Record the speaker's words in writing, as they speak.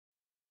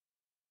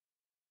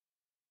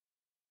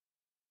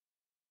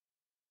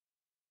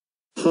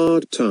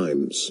Hard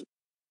Times.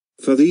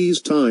 For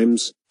These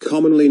Times,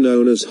 commonly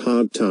known as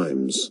Hard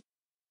Times,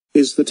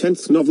 is the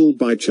 10th novel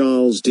by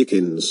Charles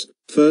Dickens,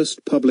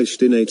 first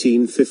published in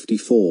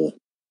 1854.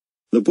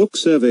 The book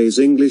surveys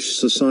English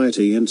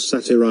society and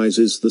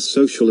satirises the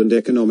social and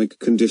economic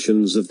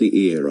conditions of the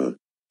era.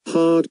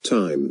 Hard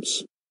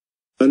Times.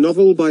 A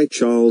novel by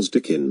Charles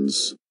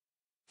Dickens.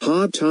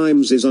 Hard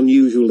Times is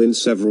unusual in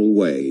several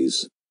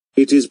ways.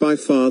 It is by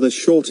far the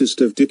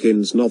shortest of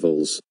Dickens'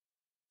 novels.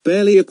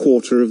 Barely a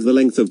quarter of the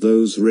length of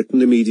those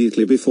written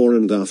immediately before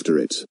and after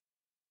it.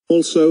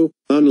 Also,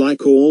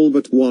 unlike all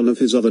but one of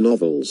his other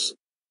novels,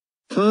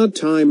 Hard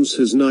Times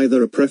has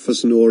neither a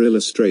preface nor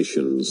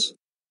illustrations.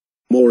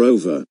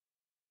 Moreover,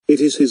 it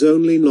is his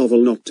only novel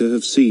not to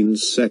have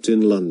scenes set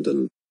in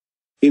London.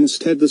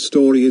 Instead, the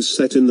story is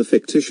set in the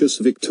fictitious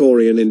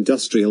Victorian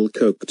industrial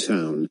Coke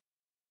Town,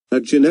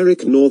 a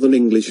generic northern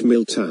English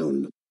mill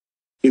town.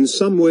 In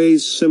some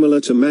ways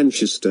similar to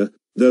Manchester,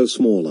 though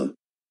smaller.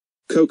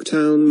 Coke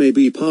Town may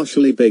be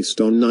partially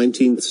based on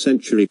 19th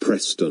century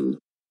Preston.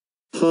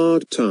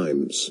 Hard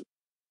Times.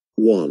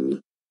 1.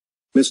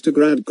 Mr.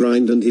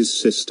 Gradgrind and his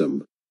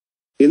system.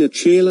 In a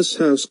cheerless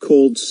house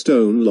called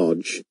Stone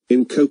Lodge,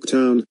 in Coke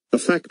Town, a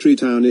factory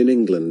town in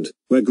England,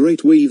 where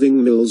great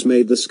weaving mills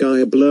made the sky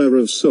a blur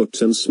of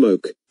soot and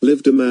smoke,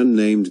 lived a man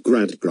named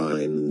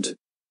Gradgrind.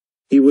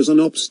 He was an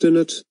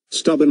obstinate,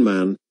 stubborn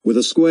man, with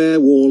a square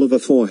wall of a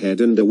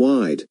forehead and a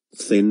wide,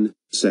 thin,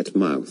 set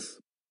mouth.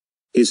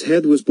 His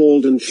head was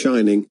bald and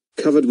shining,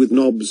 covered with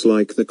knobs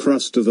like the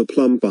crust of a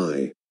plum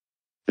pie,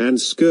 and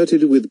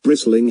skirted with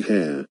bristling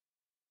hair.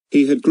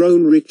 He had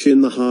grown rich in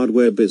the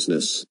hardware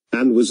business,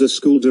 and was a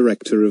school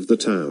director of the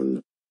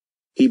town.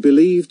 He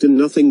believed in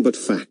nothing but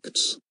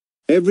facts.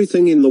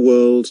 Everything in the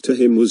world to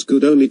him was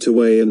good only to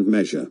weigh and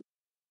measure.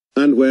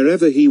 And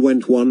wherever he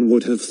went one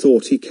would have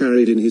thought he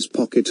carried in his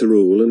pocket a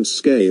rule and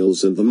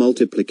scales and the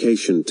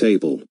multiplication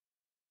table.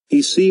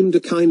 He seemed a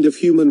kind of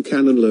human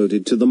cannon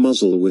loaded to the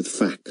muzzle with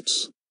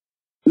facts.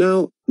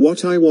 Now,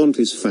 what I want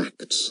is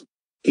facts,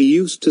 he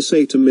used to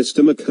say to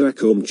Mr.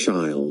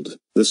 McCrackhamchild,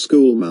 the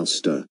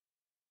schoolmaster.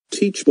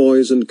 Teach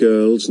boys and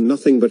girls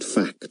nothing but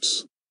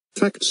facts.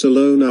 Facts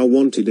alone are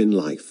wanted in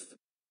life.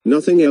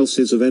 Nothing else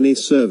is of any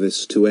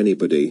service to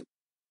anybody.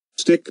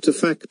 Stick to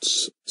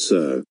facts,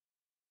 sir.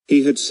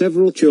 He had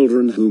several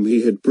children whom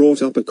he had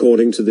brought up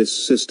according to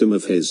this system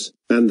of his,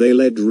 and they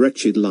led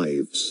wretched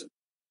lives.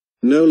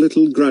 No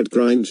little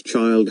Gradgrind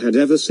child had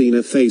ever seen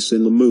a face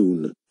in the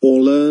moon,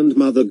 or learned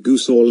Mother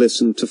Goose or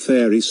listened to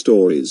fairy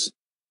stories,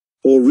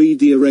 or read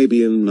the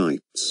Arabian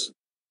Nights.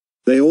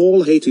 They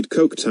all hated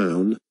Coke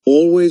Town,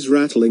 always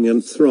rattling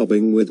and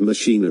throbbing with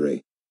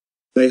machinery.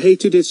 They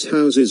hated its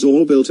houses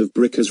all built of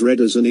brick as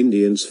red as an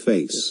Indian's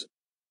face,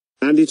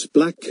 and its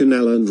black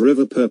canal and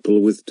river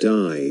purple with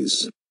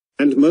dyes.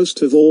 And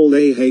most of all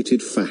they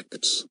hated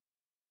facts.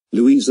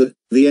 Louisa,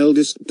 the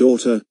eldest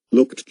daughter,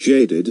 looked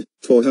jaded,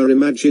 for her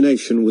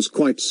imagination was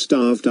quite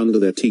starved under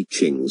their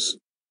teachings.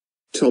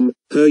 Tom,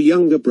 her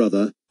younger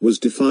brother, was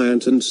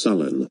defiant and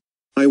sullen.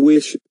 I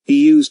wish,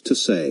 he used to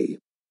say,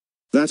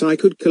 that I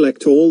could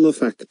collect all the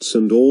facts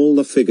and all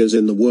the figures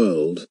in the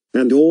world,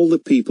 and all the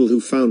people who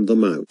found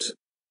them out.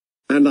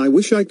 And I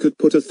wish I could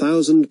put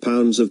 1,000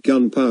 pounds of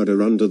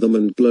gunpowder under them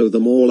and blow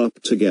them all up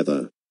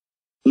together.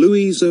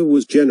 Louisa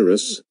was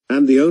generous,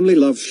 and the only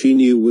love she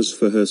knew was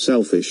for her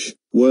selfish,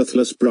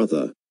 worthless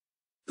brother,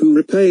 who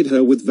repaid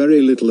her with very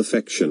little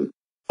affection.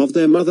 Of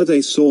their mother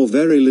they saw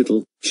very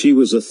little. She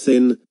was a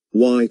thin,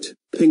 white,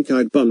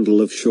 pink-eyed bundle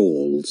of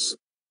shawls,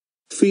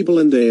 feeble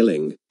and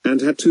ailing,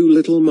 and had too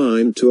little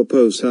mind to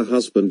oppose her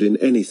husband in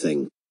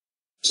anything.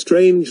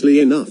 Strangely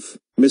enough,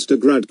 Mr.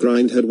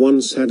 Gradgrind had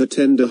once had a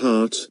tender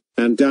heart,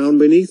 and down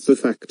beneath the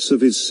facts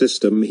of his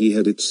system he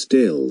had it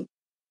still,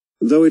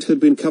 though it had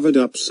been covered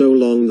up so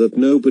long that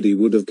nobody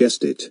would have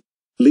guessed it,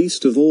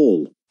 least of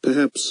all,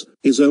 perhaps,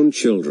 his own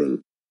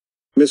children.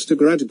 Mr.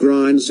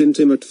 Gradgrind's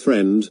intimate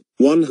friend,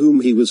 one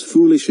whom he was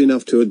foolish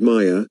enough to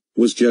admire,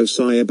 was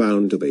Josiah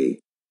Bounderby.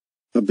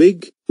 A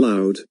big,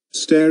 loud,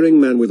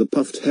 staring man with a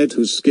puffed head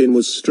whose skin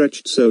was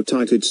stretched so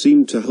tight it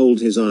seemed to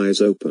hold his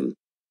eyes open.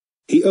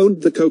 He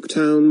owned the Coke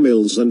Town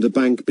mills and a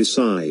bank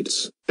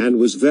besides, and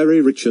was very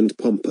rich and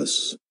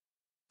pompous.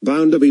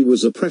 Bounderby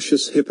was a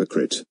precious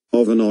hypocrite,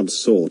 of an odd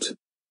sort.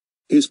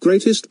 His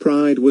greatest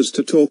pride was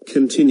to talk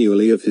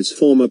continually of his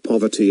former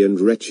poverty and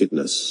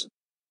wretchedness.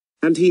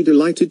 And he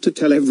delighted to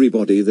tell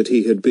everybody that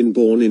he had been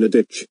born in a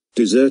ditch,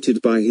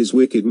 deserted by his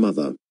wicked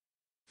mother,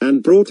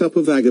 and brought up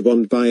a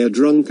vagabond by a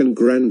drunken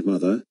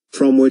grandmother,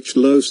 from which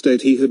low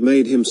state he had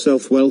made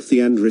himself wealthy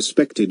and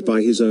respected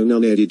by his own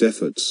unaided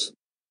efforts.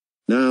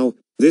 Now,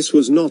 this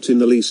was not in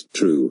the least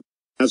true.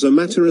 As a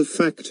matter of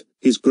fact,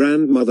 his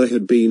grandmother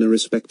had been a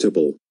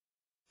respectable,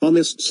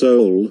 honest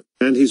soul,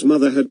 and his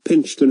mother had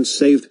pinched and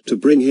saved to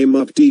bring him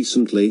up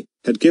decently,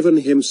 had given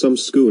him some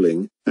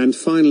schooling, and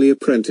finally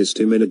apprenticed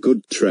him in a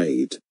good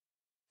trade.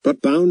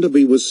 But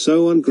Bounderby was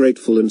so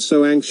ungrateful and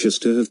so anxious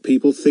to have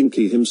people think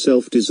he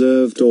himself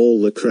deserved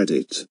all the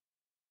credit,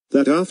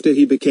 that after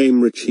he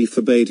became rich he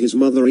forbade his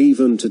mother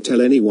even to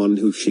tell anyone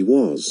who she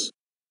was.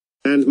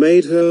 and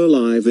made her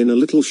live in a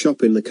little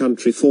shop in the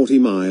country 40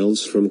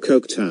 miles from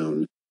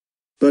Coketown.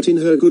 But in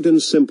her good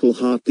and simple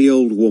heart the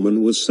old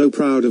woman was so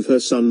proud of her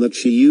son that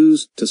she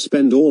used to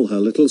spend all her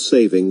little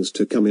savings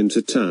to come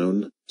into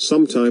town,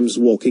 sometimes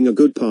walking a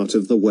good part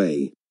of the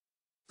way,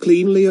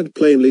 cleanly and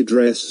plainly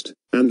dressed,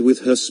 and with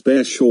her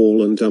spare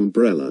shawl and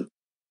umbrella,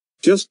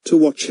 just to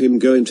watch him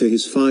go into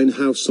his fine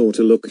house or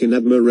to look in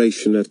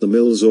admiration at the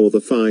mills or the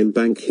fine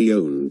bank he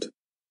owned.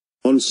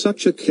 On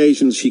such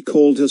occasions she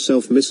called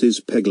herself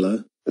Mrs.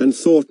 Pegler, and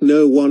thought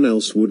no one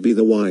else would be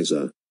the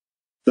wiser.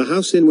 The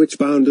house in which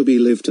Bounderby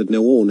lived had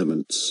no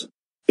ornaments.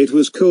 It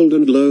was cold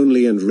and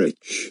lonely and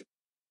rich.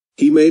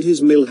 He made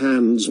his mill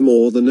hands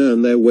more than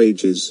earn their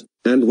wages,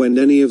 and when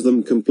any of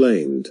them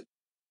complained,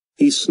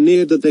 he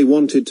sneered that they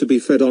wanted to be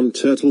fed on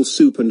turtle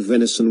soup and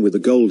venison with a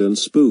golden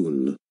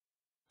spoon.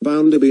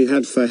 Bounderby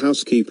had for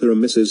housekeeper a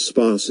Mrs.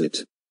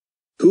 Sparsit,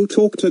 who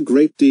talked a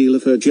great deal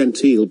of her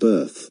genteel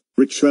birth,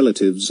 rich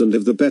relatives and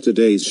of the better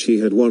days she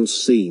had once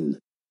seen.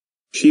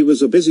 She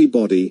was a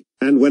busybody,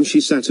 and when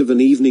she sat of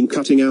an evening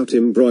cutting out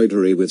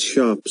embroidery with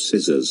sharp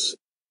scissors,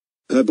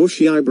 her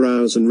bushy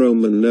eyebrows and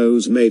Roman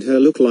nose made her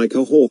look like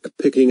a hawk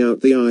picking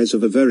out the eyes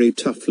of a very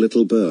tough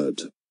little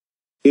bird.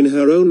 In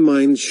her own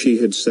mind she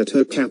had set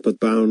her cap at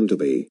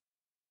Bounderby.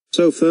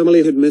 So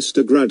firmly had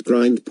Mr.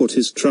 Gradgrind put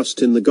his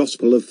trust in the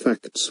gospel of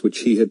facts which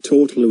he had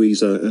taught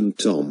Louisa and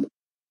Tom,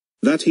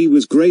 that he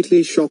was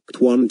greatly shocked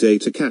one day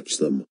to catch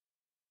them,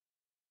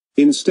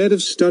 instead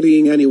of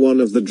studying any one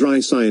of the dry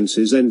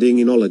sciences ending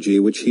in ology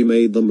which he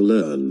made them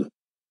learn,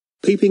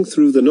 peeping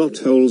through the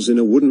knot-holes in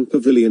a wooden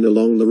pavilion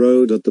along the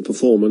road at the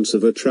performance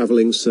of a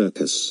travelling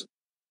circus.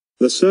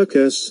 The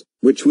circus,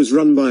 which was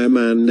run by a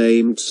man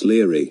named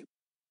Sleary,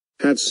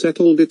 had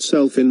settled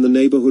itself in the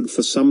neighbourhood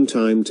for some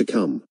time to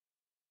come,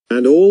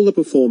 and all the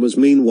performers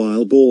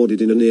meanwhile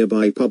boarded in a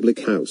nearby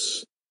public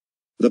house,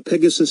 the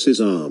Pegasus's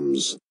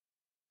Arms.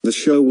 The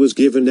show was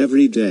given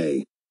every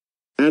day,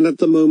 and at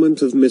the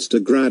moment of Mr.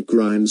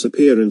 Gradgrind's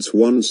appearance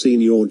one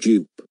senior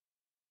dupe,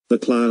 the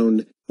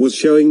clown, was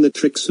showing the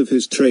tricks of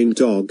his trained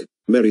dog,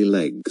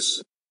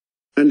 Merrylegs,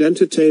 and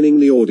entertaining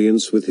the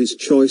audience with his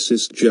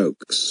choicest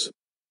jokes.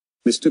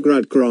 Mr.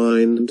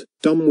 Gradgrind,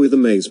 dumb with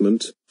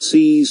amazement,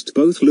 seized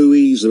both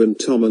Louisa and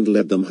Tom and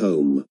led them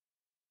home,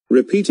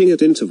 repeating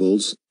at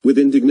intervals, with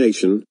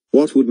indignation,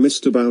 what would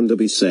Mr.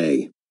 Bounderby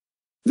say?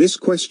 This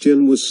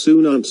question was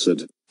soon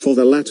answered, for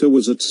the latter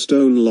was at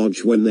Stone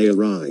Lodge when they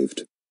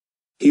arrived.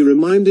 He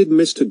reminded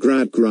Mr.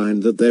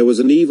 Gradgrind that there was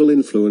an evil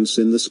influence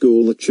in the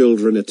school the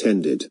children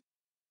attended,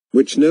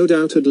 which no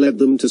doubt had led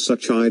them to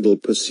such idle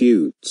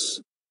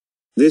pursuits.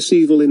 This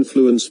evil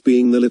influence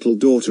being the little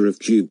daughter of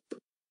Jupe,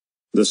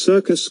 the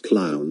circus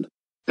clown,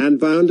 and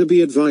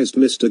Bounderby advised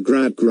Mr.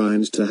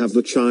 Gradgrind to have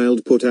the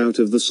child put out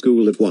of the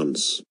school at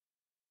once.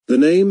 The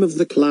name of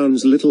the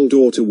clown's little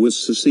daughter was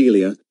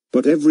Cecilia,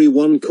 but every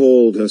one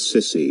called her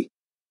Sissy.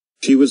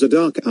 She was a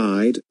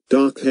dark-eyed,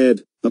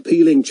 dark-haired,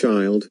 appealing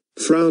child,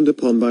 frowned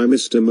upon by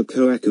Mr.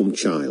 McCoacum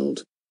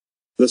child,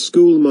 the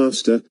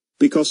schoolmaster,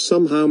 because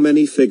somehow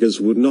many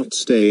figures would not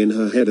stay in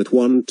her head at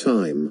one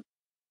time.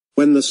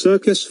 When the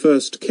circus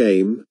first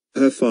came,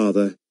 her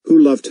father, who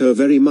loved her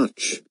very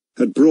much,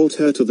 had brought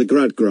her to the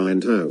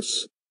Gradgrind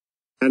house,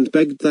 and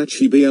begged that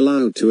she be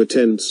allowed to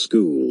attend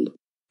school.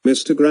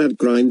 Mr.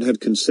 Gradgrind had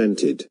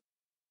consented.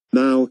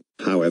 Now,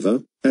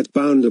 however, at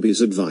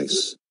Bounderby's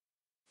advice,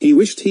 he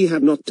wished he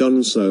had not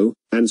done so,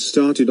 and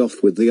started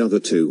off with the other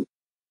two,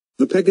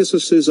 the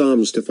Pegasus's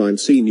Arms, to find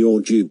Senior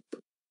Jupe,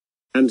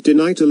 and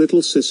deny to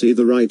little Sissy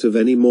the right of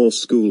any more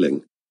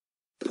schooling.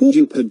 Poor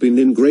Jupe had been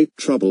in great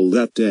trouble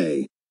that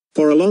day.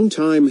 For a long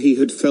time he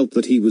had felt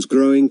that he was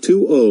growing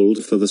too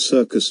old for the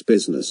circus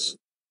business.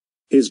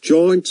 His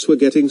joints were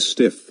getting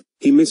stiff,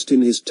 he missed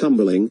in his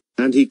tumbling,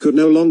 and he could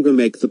no longer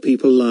make the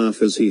people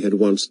laugh as he had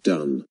once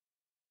done.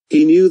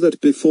 He knew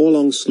that before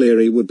long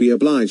Sleary would be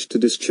obliged to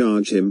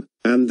discharge him,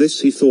 and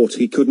this he thought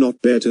he could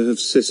not bear to have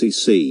Sissy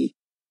see.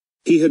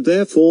 He had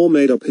therefore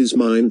made up his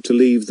mind to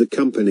leave the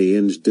company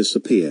and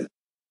disappear.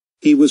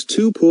 He was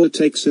too poor to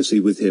take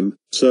Sissy with him,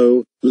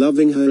 so,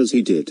 loving her as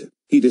he did,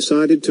 he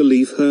decided to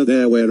leave her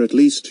there where at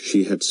least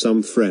she had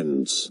some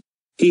friends.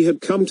 He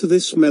had come to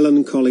this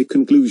melancholy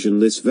conclusion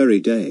this very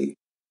day,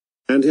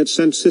 and had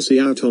sent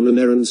Sissy out on an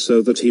errand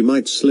so that he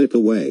might slip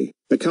away,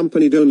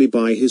 accompanied only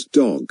by his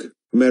dog,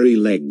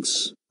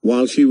 Merrylegs,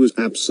 while she was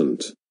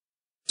absent.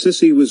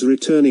 Sissy was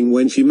returning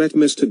when she met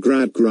Mr.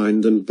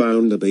 Gradgrind and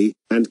Bounderby,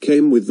 and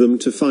came with them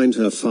to find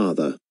her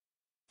father.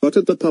 But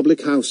at the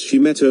public house she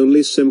met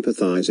only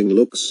sympathizing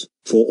looks,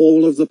 for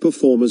all of the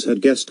performers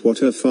had guessed what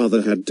her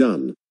father had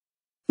done.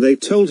 They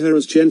told her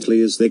as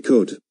gently as they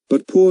could,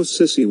 but poor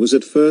Sissy was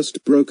at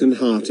first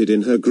broken-hearted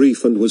in her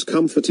grief and was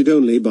comforted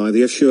only by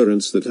the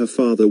assurance that her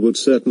father would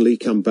certainly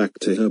come back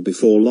to her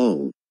before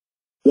long.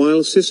 While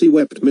Sissy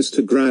wept,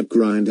 Mr.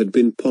 Gradgrind had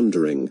been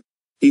pondering.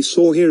 He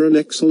saw here an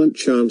excellent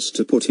chance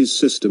to put his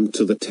system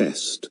to the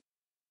test.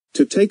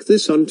 To take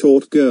this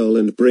untaught girl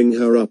and bring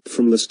her up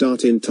from the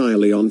start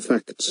entirely on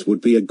facts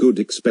would be a good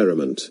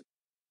experiment.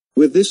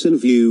 With this in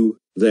view,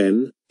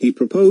 then, he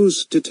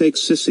proposed to take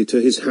Sissy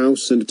to his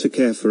house and to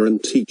care for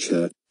and teach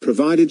her,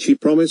 provided she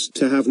promised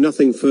to have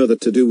nothing further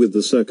to do with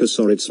the circus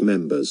or its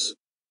members.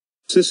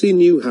 Sissy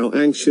knew how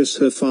anxious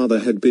her father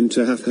had been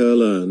to have her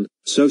learn,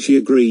 so she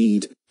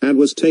agreed, and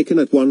was taken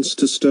at once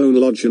to Stone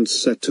Lodge and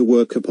set to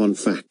work upon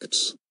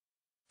facts.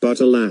 But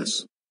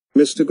alas!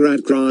 Mr.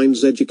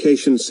 Gradgrind's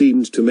education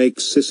seemed to make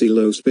Sissy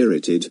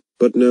low-spirited,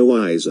 but no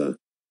wiser.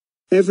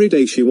 Every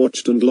day she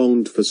watched and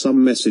longed for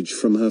some message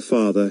from her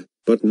father,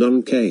 but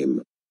none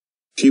came.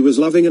 She was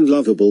loving and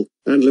lovable,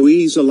 and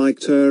Louisa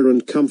liked her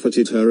and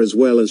comforted her as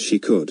well as she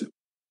could.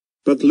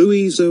 But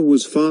Louisa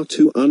was far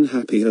too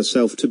unhappy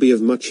herself to be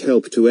of much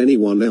help to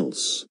anyone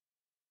else.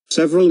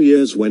 Several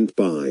years went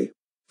by.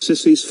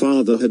 Sissy's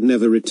father had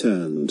never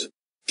returned.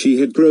 She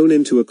had grown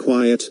into a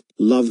quiet,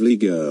 lovely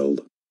girl.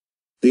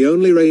 The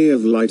only ray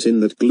of light in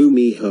that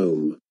gloomy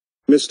home.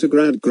 Mr.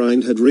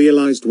 Gradgrind had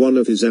realized one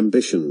of his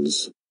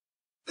ambitions.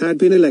 Had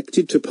been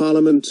elected to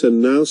Parliament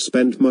and now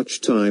spent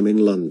much time in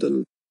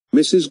London.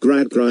 Mrs.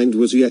 Gradgrind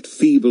was yet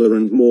feebler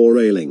and more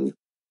ailing.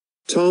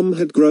 Tom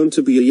had grown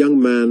to be a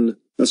young man,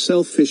 a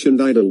selfish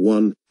and idle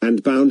one,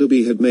 and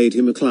Bounderby had made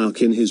him a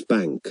clerk in his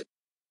bank.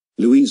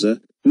 Louisa,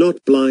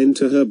 not blind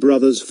to her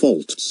brother's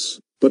faults,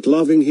 but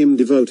loving him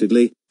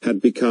devotedly,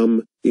 had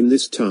become, in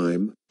this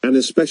time, an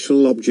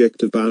especial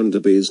object of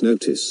Bounderby's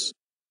notice.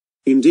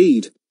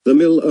 Indeed, the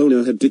mill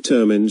owner had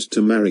determined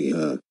to marry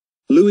her.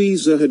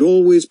 Louisa had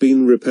always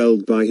been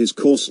repelled by his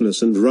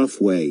coarseness and rough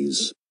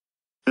ways.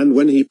 And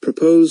when he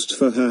proposed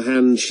for her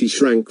hand she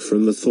shrank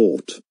from the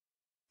thought.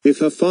 If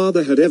her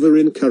father had ever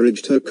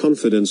encouraged her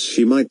confidence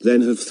she might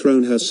then have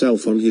thrown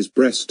herself on his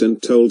breast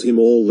and told him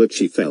all that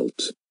she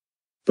felt.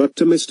 But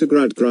to Mr.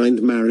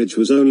 Gradgrind marriage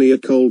was only a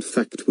cold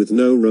fact with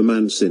no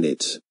romance in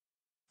it.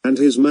 And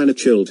his manner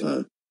chilled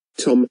her.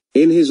 Tom,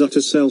 in his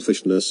utter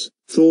selfishness,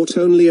 thought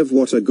only of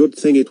what a good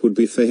thing it would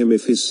be for him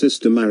if his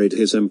sister married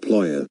his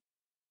employer.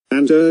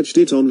 And urged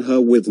it on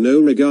her with no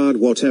regard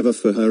whatever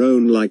for her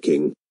own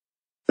liking.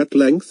 At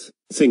length,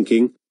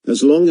 thinking,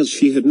 as long as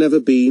she had never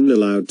been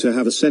allowed to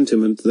have a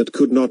sentiment that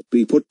could not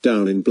be put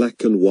down in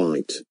black and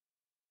white,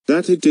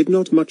 that it did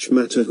not much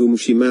matter whom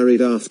she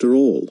married after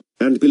all,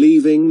 and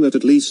believing that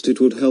at least it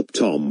would help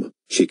Tom,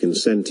 she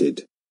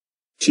consented.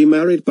 She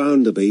married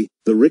Bounderby,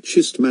 the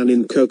richest man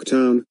in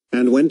Coketown,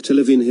 and went to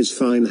live in his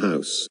fine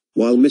house,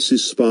 while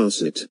Mrs.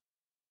 Sparsit,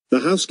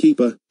 the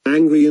housekeeper,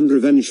 angry and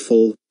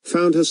revengeful,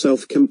 found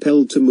herself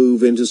compelled to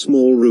move into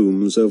small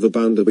rooms over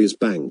Bounderby's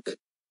bank.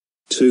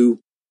 2.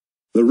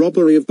 The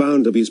robbery of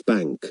Bounderby's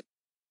bank.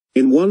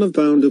 In one of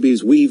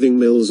Bounderby's weaving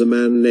mills a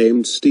man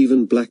named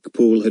Stephen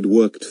Blackpool had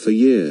worked for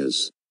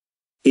years.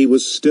 He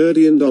was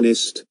sturdy and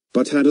honest,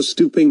 but had a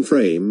stooping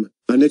frame,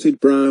 a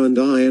knitted brow and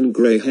iron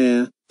grey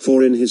hair,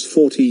 for in his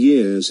 40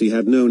 years he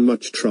had known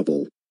much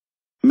trouble.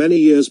 Many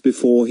years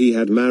before he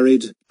had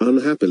married,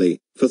 unhappily,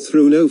 for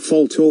through no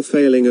fault or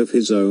failing of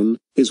his own,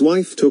 his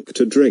wife took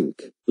to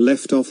drink,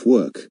 left off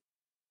work,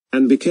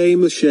 and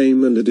became a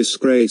shame and a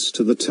disgrace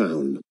to the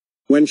town.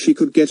 When she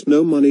could get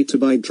no money to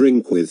buy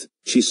drink with,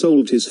 she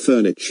sold his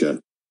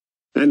furniture.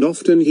 And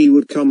often he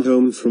would come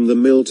home from the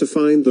mill to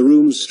find the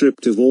rooms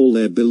stripped of all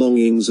their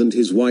belongings and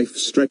his wife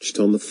stretched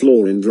on the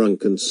floor in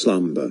drunken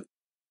slumber.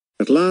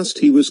 At last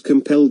he was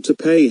compelled to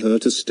pay her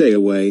to stay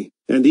away,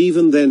 and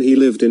even then he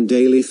lived in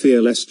daily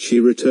fear lest she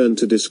return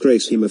to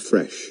disgrace him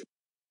afresh.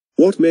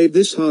 What made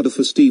this harder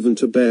for Stephen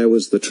to bear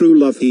was the true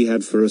love he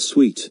had for a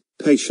sweet,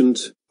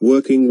 patient,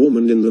 working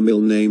woman in the mill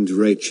named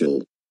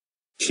Rachel.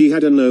 She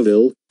had a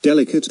noble,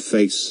 delicate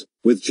face,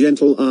 with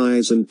gentle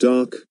eyes and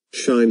dark,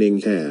 shining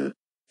hair.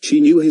 She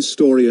knew his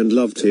story and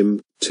loved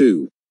him,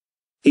 too.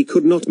 He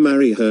could not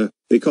marry her,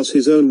 because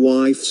his own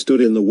wife stood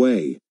in the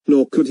way,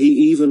 nor could he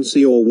even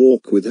see or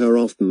walk with her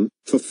often,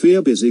 for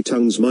fear busy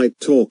tongues might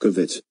talk of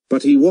it,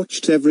 but he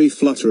watched every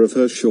flutter of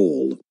her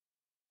shawl.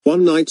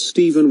 One night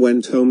Stephen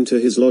went home to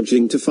his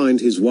lodging to find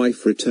his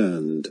wife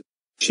returned.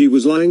 She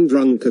was lying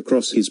drunk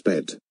across his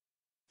bed.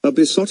 A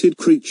besotted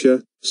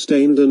creature,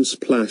 stained and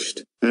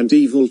splashed, and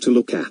evil to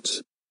look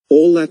at.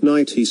 All that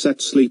night he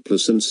sat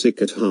sleepless and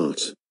sick at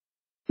heart.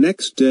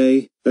 Next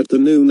day, at the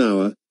noon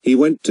hour, he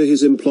went to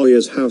his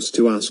employer's house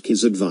to ask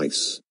his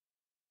advice.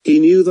 He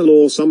knew the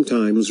law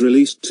sometimes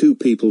released two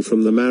people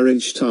from the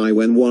marriage tie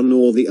when one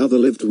or the other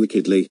lived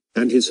wickedly,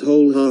 and his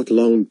whole heart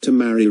longed to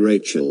marry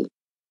Rachel.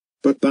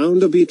 But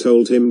Bounderby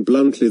told him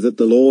bluntly that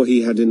the law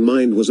he had in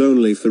mind was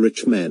only for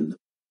rich men,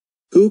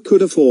 who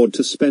could afford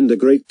to spend a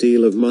great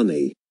deal of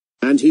money.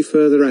 And he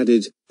further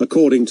added,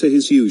 according to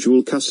his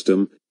usual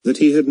custom, that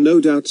he had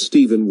no doubt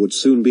Stephen would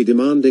soon be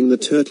demanding the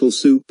turtle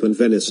soup and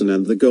venison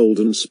and the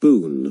golden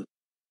spoon.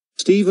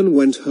 Stephen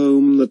went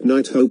home that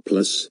night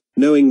hopeless,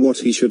 knowing what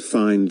he should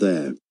find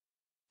there.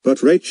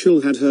 But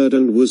Rachel had heard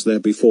and was there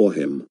before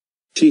him.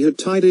 She had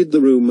tidied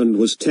the room and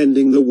was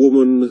tending the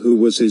woman who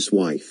was his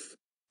wife.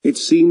 It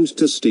seemed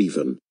to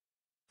Stephen,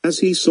 as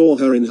he saw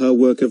her in her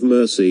work of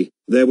mercy,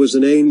 there was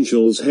an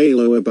angel's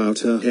halo about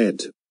her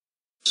head.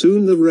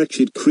 Soon the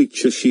wretched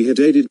creature she had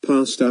aided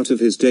passed out of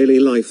his daily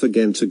life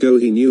again to go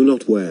he knew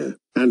not where,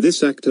 and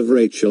this act of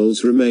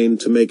Rachel's remained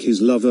to make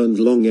his love and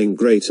longing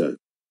greater.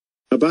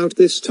 About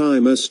this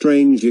time a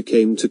stranger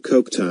came to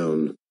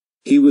Coketown.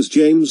 He was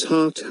James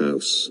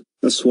Harthouse,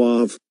 a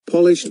suave,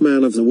 polished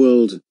man of the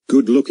world,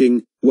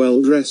 good-looking,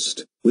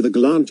 well-dressed, with a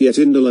gallant yet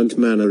indolent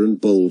manner and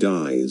bold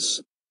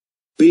eyes.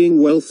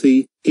 Being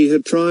wealthy, he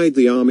had tried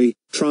the army,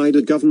 tried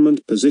a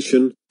government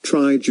position,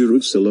 tried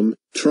Jerusalem,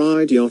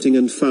 tried yachting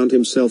and found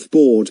himself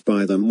bored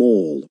by them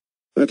all.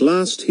 At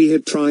last he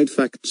had tried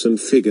facts and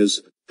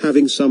figures,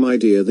 having some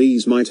idea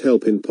these might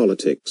help in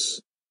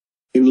politics.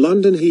 In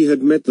London he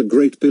had met the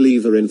great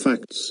believer in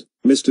facts,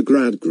 Mr.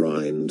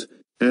 Gradgrind,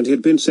 and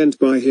had been sent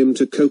by him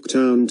to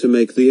Coketown to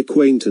make the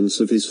acquaintance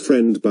of his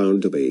friend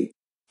Bounderby.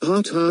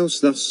 Harthouse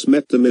thus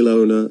met the mill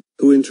owner,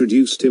 who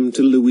introduced him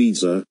to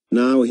Louisa,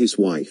 now his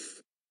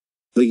wife.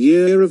 The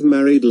year of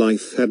married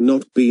life had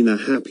not been a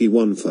happy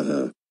one for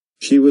her.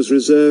 She was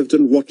reserved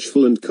and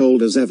watchful and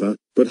cold as ever,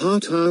 but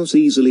Harthouse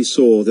easily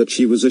saw that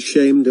she was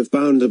ashamed of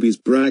Bounderby's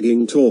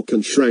bragging talk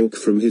and shrank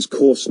from his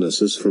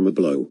coarseness as from a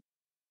blow.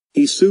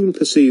 He soon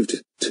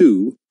perceived,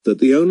 too, that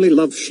the only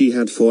love she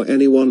had for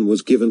anyone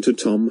was given to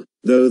Tom,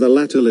 though the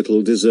latter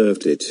little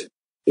deserved it.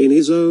 In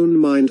his own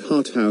mind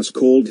Harthouse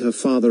called her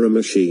father a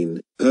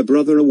machine, her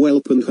brother a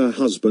whelp and her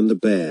husband a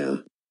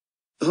bear.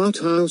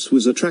 Harthouse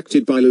was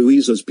attracted by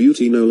Louisa's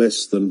beauty no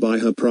less than by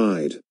her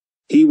pride.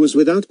 He was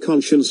without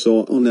conscience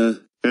or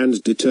honour,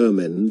 and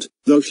determined,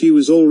 though she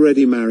was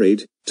already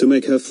married, to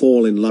make her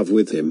fall in love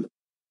with him.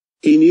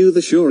 He knew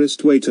the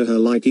surest way to her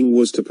liking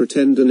was to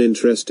pretend an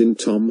interest in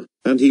Tom,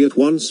 and he at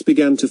once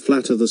began to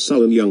flatter the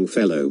sullen young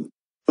fellow.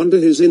 Under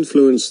his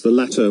influence the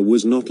latter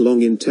was not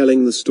long in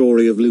telling the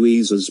story of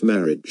Louisa's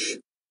marriage,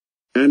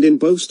 and in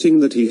boasting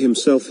that he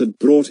himself had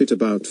brought it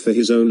about for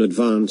his own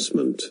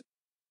advancement.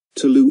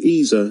 To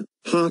Louisa,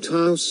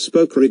 Harthouse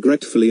spoke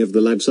regretfully of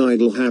the lad's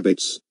idle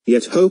habits,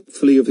 yet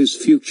hopefully of his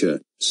future,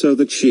 so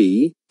that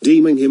she,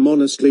 deeming him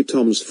honestly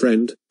Tom's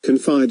friend,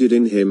 confided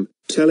in him,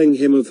 telling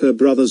him of her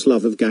brother's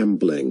love of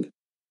gambling,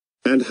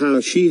 and how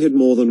she had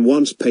more than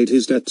once paid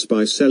his debts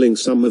by selling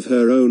some of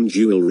her own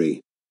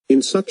jewellery.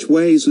 In such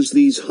ways as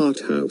these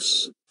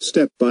Harthouse,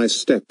 step by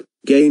step,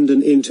 gained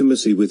an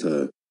intimacy with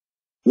her.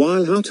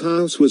 While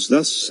Harthouse was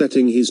thus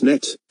setting his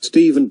net,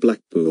 Stephen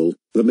Blackpool,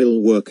 the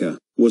mill worker,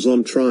 was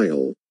on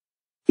trial.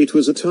 It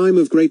was a time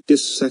of great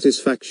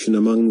dissatisfaction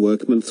among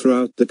workmen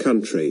throughout the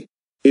country.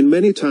 In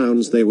many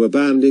towns they were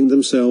banding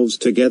themselves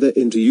together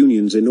into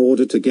unions in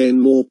order to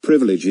gain more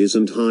privileges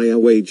and higher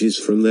wages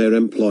from their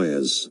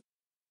employers.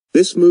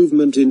 This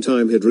movement in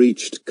time had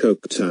reached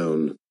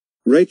Coketown.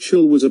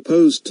 Rachel was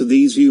opposed to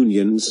these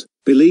unions,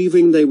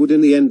 believing they would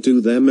in the end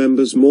do their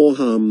members more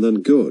harm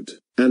than good,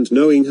 and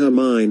knowing her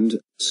mind,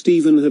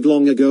 Stephen had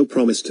long ago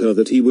promised her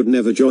that he would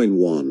never join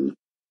one.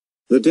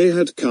 The day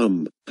had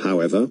come,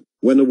 however,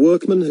 when a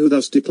workman who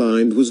thus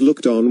declined was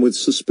looked on with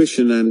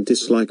suspicion and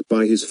dislike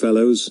by his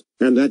fellows,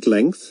 and at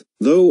length,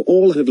 though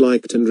all had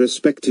liked and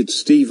respected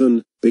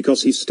Stephen,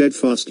 because he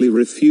steadfastly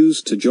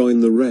refused to join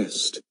the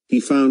rest,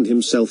 he found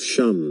himself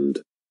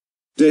shunned.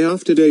 Day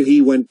after day he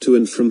went to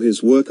and from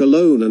his work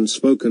alone and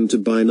spoken to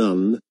by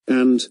none,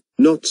 and,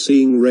 not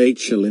seeing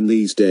Rachel in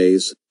these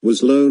days,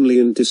 was lonely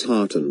and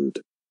disheartened.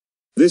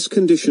 This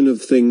condition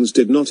of things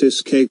did not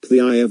escape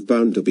the eye of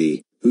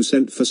Bounderby, who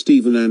sent for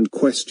Stephen and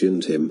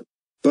questioned him.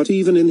 But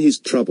even in his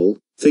trouble,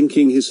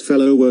 thinking his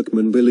fellow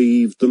workmen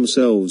believed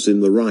themselves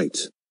in the right,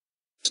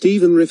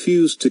 Stephen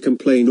refused to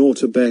complain or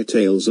to bear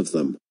tales of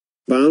them.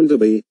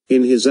 Bounderby,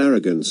 in his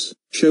arrogance,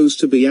 chose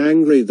to be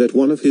angry that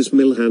one of his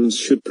mill hands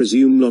should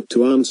presume not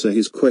to answer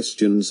his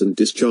questions and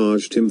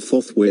discharged him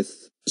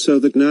forthwith, so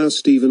that now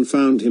Stephen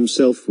found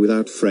himself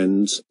without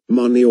friends,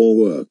 money or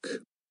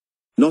work.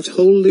 Not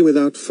wholly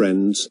without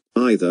friends,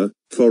 either,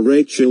 for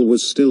Rachel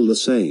was still the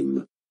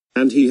same.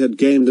 And he had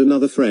gained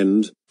another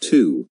friend,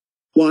 too.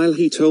 While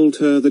he told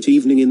her that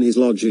evening in his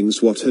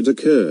lodgings what had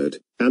occurred,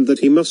 and that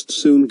he must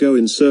soon go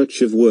in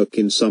search of work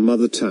in some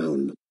other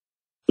town.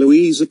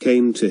 Louisa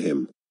came to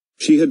him.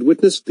 She had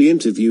witnessed the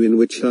interview in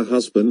which her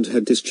husband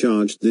had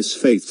discharged this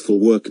faithful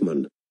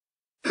workman,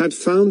 had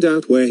found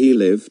out where he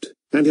lived,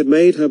 and had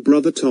made her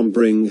brother Tom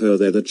bring her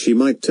there that she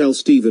might tell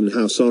Stephen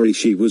how sorry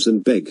she was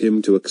and beg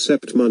him to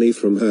accept money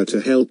from her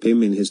to help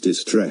him in his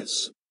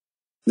distress.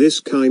 This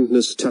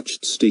kindness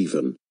touched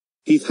Stephen.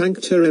 He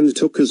thanked her and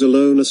took as a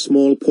loan a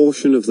small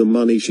portion of the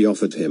money she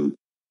offered him.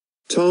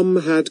 Tom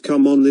had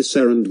come on this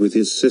errand with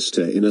his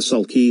sister in a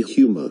sulky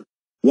humour.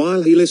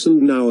 While he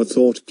listened now a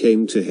thought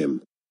came to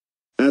him.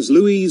 As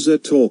Louisa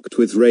talked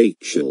with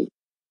Rachel,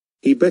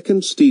 he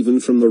beckoned Stephen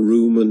from the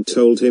room and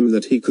told him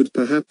that he could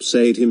perhaps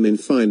aid him in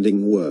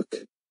finding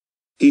work.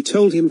 He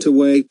told him to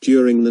wait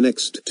during the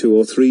next 2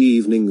 or 3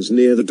 evenings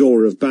near the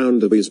door of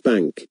Bounderby's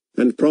bank,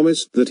 and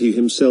promised that he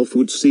himself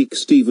would seek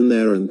Stephen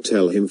there and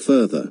tell him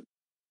further.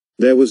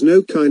 There was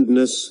no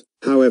kindness,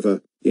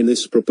 however, in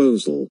this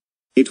proposal.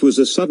 It was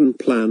a sudden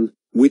plan,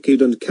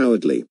 wicked and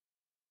cowardly.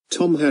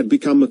 Tom had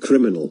become a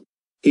criminal.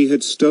 He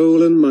had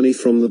stolen money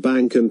from the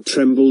bank and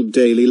trembled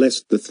daily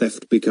lest the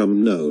theft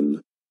become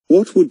known.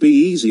 What would be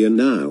easier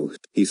now,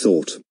 he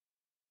thought,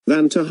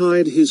 than to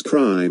hide his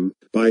crime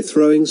by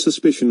throwing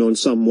suspicion on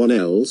someone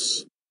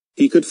else?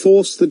 He could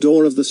force the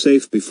door of the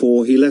safe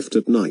before he left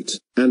at night,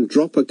 and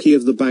drop a key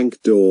of the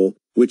bank door,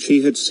 which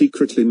he had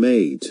secretly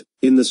made,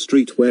 in the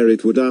street where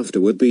it would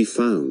afterward be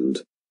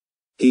found.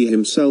 He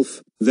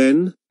himself,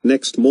 then,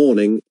 next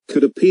morning,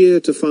 could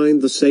appear to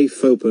find the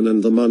safe open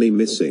and the money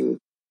missing.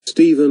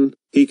 Stephen,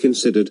 he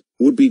considered,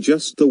 would be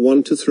just the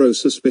one to throw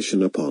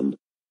suspicion upon.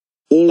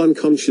 All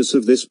unconscious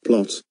of this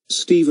plot,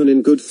 Stephen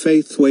in good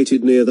faith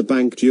waited near the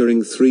bank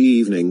during 3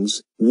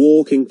 evenings,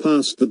 walking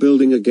past the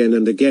building again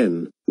and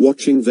again,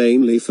 watching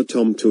vainly for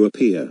Tom to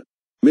appear.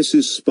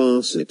 Mrs.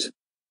 Sparsit,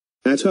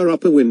 at her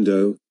upper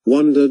window,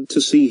 wondered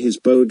to see his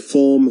bowed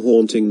form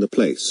haunting the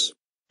place.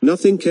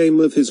 Nothing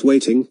came of his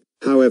waiting,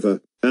 however,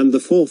 and the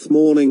 4th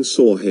morning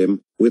saw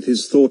him, with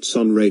his thoughts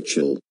on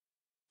Rachel,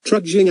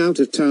 trudging out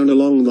of town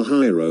along the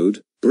high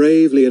road,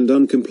 bravely and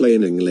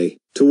uncomplainingly,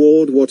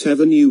 toward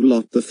whatever new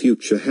lot the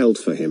future held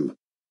for him.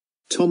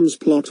 Tom's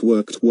plot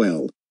worked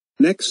well.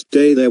 Next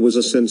day there was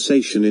a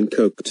sensation in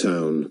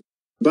Coketown.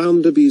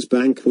 Bounderby's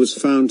bank was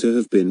found to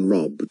have been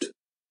robbed.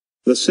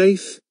 The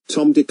safe,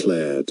 Tom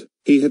declared,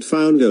 he had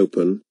found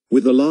open,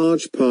 with a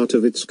large part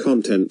of its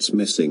contents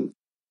missing.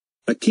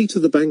 A key to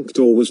the bank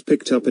door was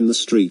picked up in the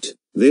street.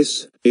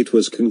 This, it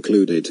was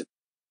concluded,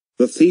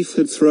 the thief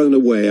had thrown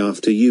away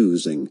after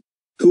using.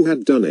 Who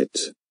had done it?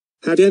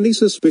 Had any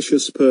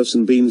suspicious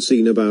person been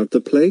seen about the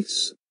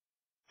place?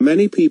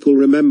 Many people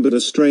remembered a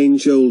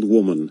strange old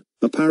woman,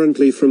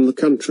 apparently from the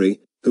country,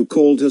 who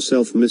called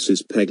herself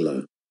Mrs.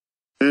 Pegler,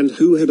 and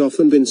who had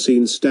often been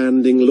seen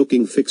standing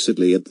looking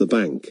fixedly at the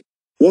bank.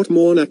 What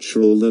more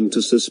natural than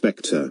to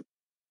suspect her?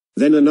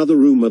 Then another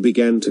rumour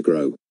began to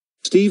grow.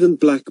 Stephen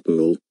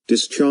Blackpool,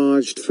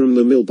 discharged from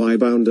the mill by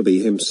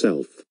Bounderby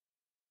himself.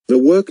 The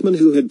workman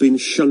who had been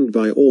shunned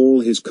by all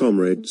his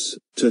comrades,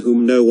 to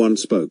whom no one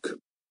spoke.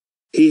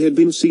 He had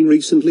been seen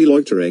recently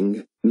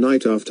loitering,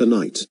 night after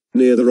night,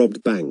 near the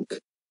robbed bank.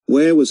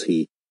 Where was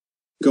he?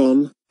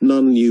 Gone,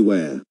 none knew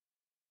where.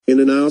 In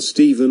an hour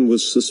Stephen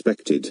was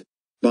suspected.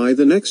 By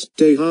the next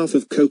day half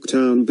of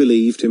Coketown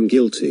believed him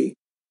guilty.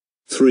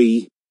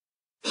 3.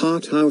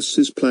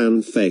 Harthouse's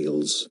plan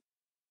fails.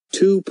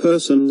 2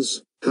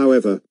 persons,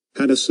 however,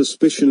 had a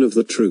suspicion of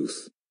the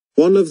truth.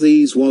 One of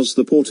these was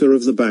the porter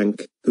of the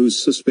bank,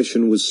 whose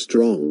suspicion was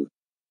strong.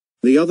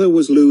 The other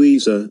was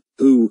Louisa,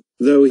 who,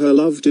 though her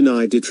love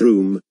denied it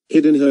room,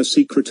 hid in her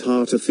secret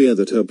heart a fear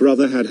that her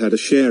brother had had a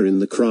share in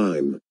the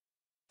crime.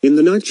 In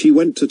the night she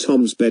went to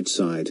Tom's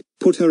bedside,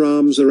 put her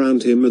arms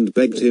around him and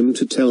begged him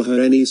to tell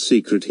her any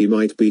secret he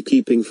might be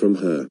keeping from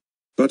her.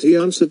 But he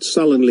answered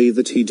sullenly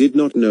that he did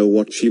not know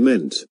what she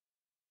meant.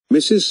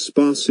 Mrs.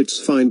 Sparsit's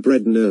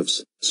fine-bred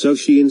nerves, so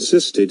she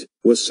insisted,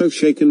 were so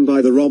shaken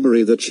by the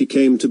robbery that she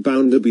came to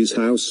Bounderby's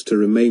house to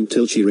remain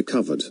till she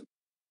recovered.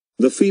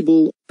 The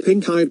feeble,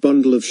 pink-eyed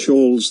bundle of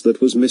shawls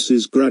that was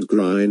Mrs.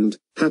 Gradgrind,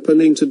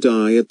 happening to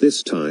die at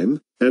this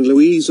time, and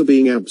Louisa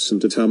being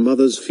absent at her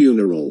mother's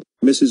funeral,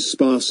 Mrs.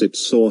 Sparsit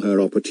saw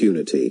her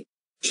opportunity.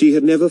 She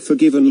had never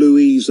forgiven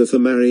Louisa for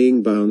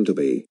marrying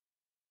Bounderby,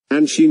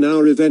 and she now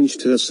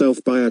revenged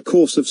herself by a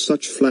course of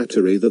such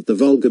flattery that the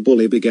vulgar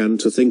bully began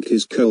to think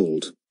his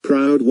cold,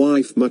 proud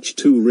wife much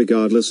too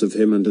regardless of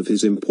him and of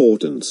his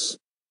importance.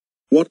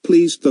 What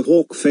pleased the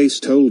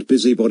hawk-faced old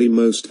busybody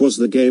most was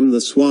the game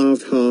the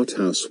suave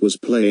Harthouse was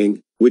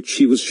playing, which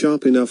she was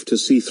sharp enough to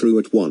see through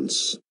at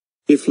once.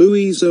 If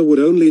Louisa would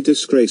only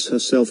disgrace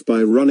herself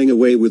by running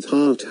away with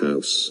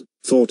Harthouse,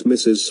 thought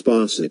Mrs.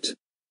 Sparsit,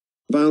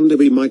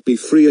 Bounderby might be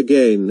free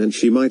again and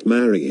she might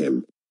marry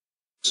him.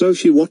 So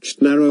she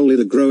watched narrowly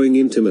the growing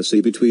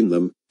intimacy between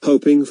them,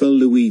 hoping for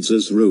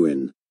Louisa's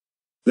ruin.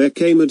 There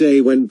came a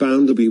day when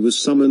Bounderby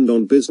was summoned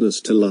on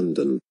business to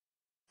London,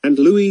 and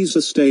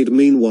Louisa stayed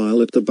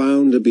meanwhile at the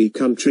Bounderby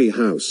country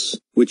house,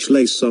 which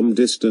lay some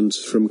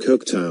distance from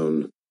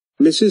Coketown.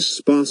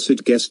 Mrs.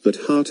 Sparsit guessed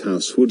that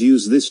Harthouse would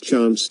use this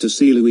chance to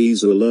see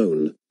Louisa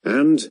alone,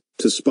 and,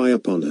 to spy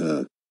upon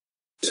her.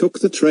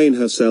 Took the train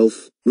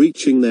herself,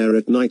 reaching there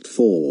at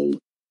nightfall.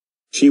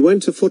 She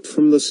went afoot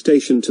from the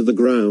station to the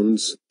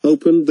grounds,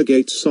 opened the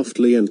gate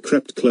softly and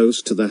crept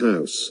close to the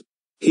house.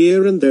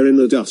 Here and there in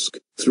the dusk,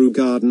 through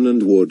garden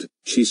and wood,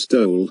 she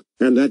stole,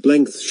 and at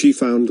length she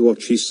found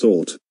what she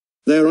sought.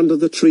 There under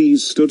the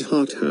trees stood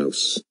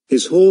Harthouse,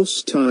 his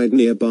horse tied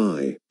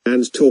nearby,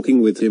 and talking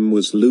with him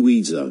was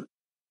Louisa.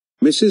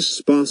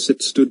 Mrs.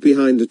 Sparsit stood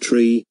behind a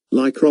tree,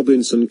 like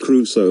Robinson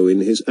Crusoe in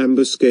his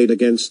ambuscade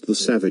against the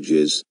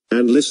savages,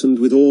 and listened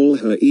with all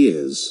her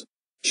ears.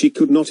 She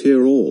could not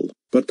hear all,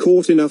 but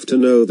caught enough to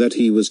know that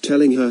he was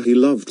telling her he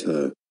loved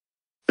her,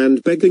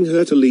 and begging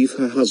her to leave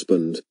her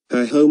husband,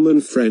 her home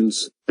and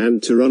friends,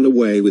 and to run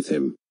away with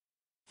him.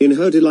 In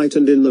her delight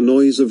and in the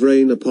noise of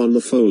rain upon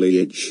the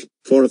foliage,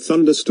 for a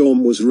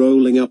thunderstorm was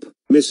rolling up,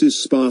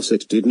 Mrs.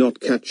 Sparsit did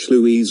not catch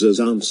Louisa's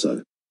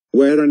answer.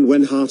 Where and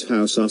when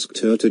Harthouse asked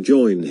her to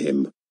join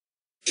him,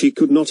 she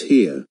could not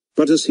hear,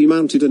 But as he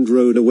mounted and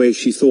rode away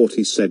she thought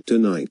he said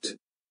tonight.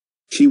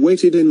 She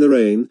waited in the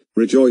rain,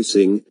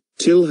 rejoicing,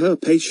 till her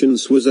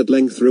patience was at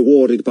length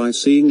rewarded by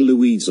seeing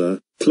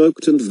Louisa,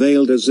 cloaked and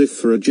veiled as if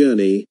for a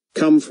journey,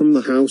 come from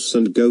the house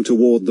and go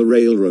toward the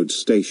railroad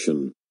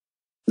station.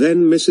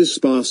 Then Mrs.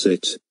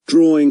 Sparsit,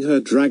 drawing her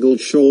draggled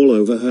shawl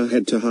over her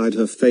head to hide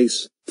her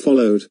face,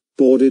 followed,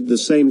 boarded the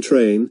same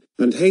train,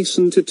 and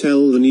hastened to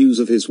tell the news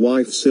of his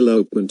wife's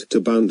elopement to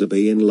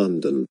Bounderby in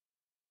London.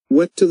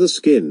 Wet to the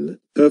skin,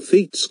 her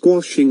feet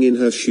squashing in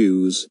her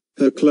shoes,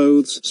 her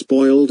clothes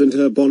spoiled and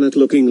her bonnet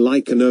looking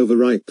like an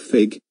overripe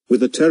fig,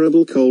 with a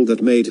terrible cold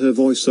that made her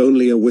voice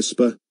only a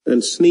whisper,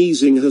 and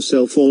sneezing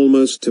herself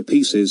almost to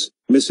pieces,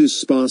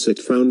 Mrs. Sparsit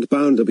found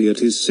Bounderby at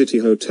his city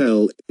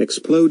hotel,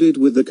 exploded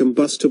with the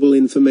combustible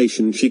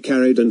information she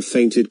carried and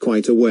fainted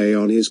quite away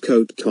on his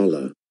coat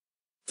collar.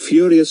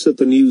 Furious at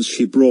the news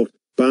she brought,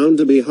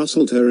 Bounderby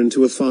hustled her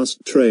into a fast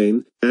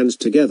train, and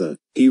together,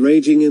 he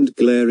raging and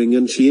glaring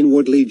and she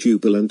inwardly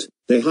jubilant,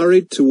 they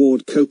hurried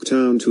toward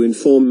Coketown to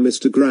inform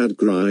Mr.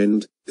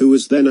 Gradgrind, who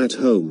was then at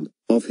home,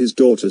 of his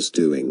daughter's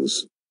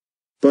doings.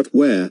 But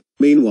where,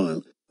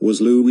 meanwhile, was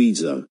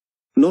Louisa?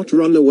 Not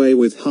run away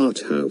with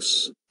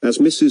Harthouse, as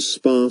Mrs.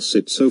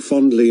 Sparsit so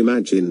fondly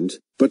imagined,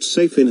 but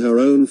safe in her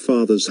own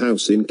father's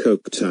house in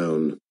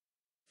Coketown.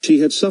 She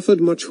had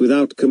suffered much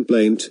without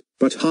complaint,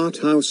 but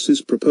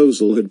Harthouse's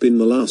proposal had been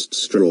the last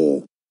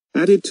straw.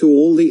 Added to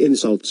all the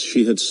insults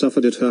she had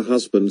suffered at her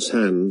husband's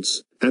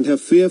hands, and her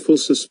fearful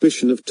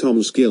suspicion of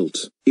Tom's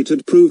guilt, it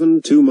had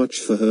proven too much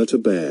for her to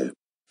bear.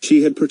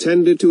 She had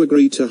pretended to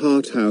agree to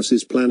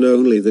Harthouse's plan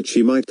only that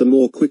she might the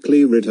more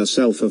quickly rid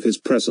herself of his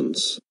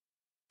presence.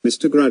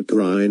 Mr.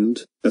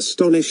 Gradgrind,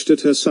 astonished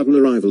at her sudden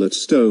arrival at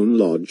Stone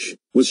Lodge,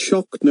 was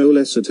shocked no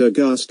less at her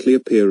ghastly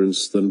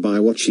appearance than by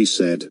what she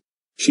said.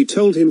 She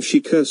told him she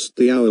cursed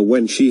the hour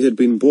when she had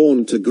been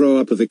born to grow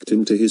up a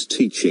victim to his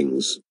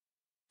teachings.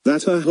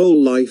 That her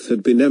whole life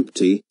had been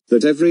empty,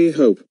 that every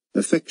hope,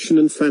 affection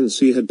and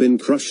fancy had been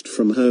crushed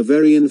from her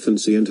very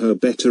infancy and her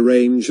better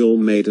angel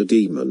made a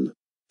demon.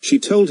 She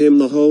told him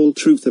the whole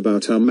truth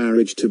about her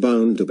marriage to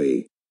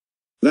Bounderby.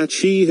 That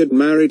she had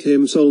married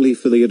him solely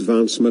for the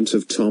advancement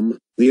of Tom,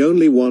 the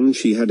only one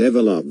she had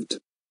ever loved.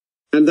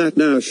 And that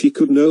now she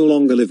could no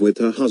longer live with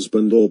her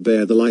husband or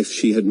bear the life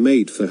she had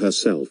made for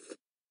herself.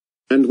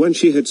 And when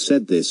she had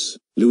said this,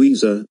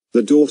 Louisa,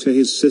 the daughter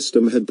his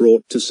system had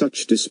brought to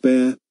such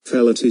despair,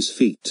 fell at his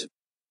feet.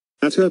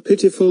 At her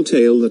pitiful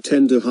tale the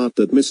tender heart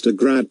that Mr.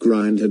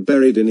 Gradgrind had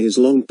buried in his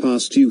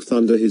long-past youth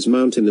under his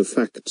mountain of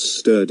facts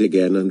stirred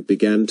again and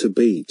began to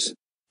beat.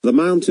 The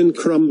mountain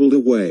crumbled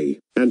away,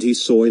 and he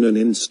saw in an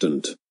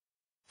instant,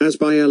 as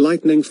by a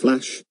lightning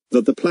flash,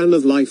 that the plan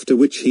of life to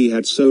which he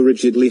had so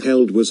rigidly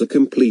held was a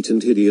complete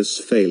and hideous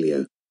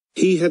failure.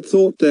 He had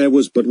thought there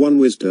was but one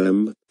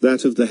wisdom,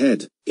 that of the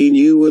head. He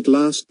knew at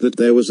last that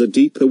there was a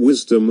deeper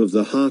wisdom of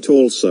the heart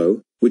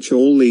also, which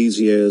all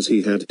these years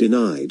he had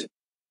denied.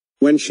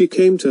 When she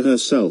came to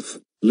herself,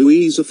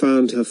 Louisa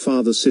found her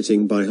father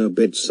sitting by her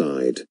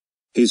bedside.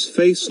 His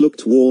face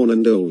looked worn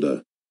and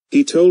older.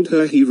 He told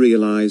her he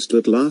realized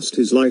at last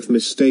his life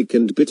mistake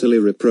and bitterly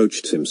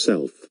reproached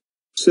himself.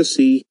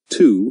 Sissy,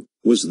 too,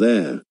 was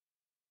there.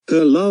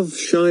 Her love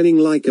shining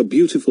like a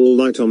beautiful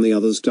light on the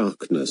other's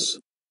darkness.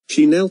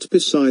 She knelt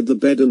beside the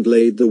bed and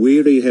laid the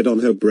weary head on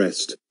her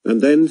breast,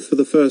 and then for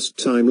the first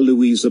time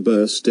Louisa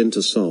burst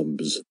into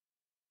sobs.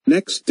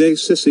 Next day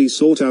Sissy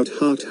sought out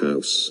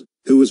Harthouse,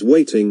 who was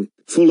waiting,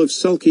 full of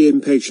sulky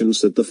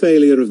impatience at the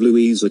failure of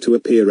Louisa to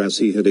appear as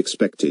he had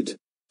expected.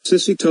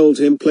 Sissy told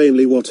him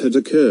plainly what had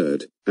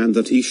occurred, and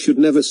that he should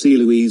never see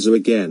Louisa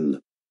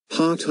again.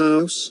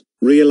 Harthouse,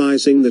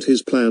 realizing that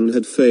his plan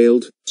had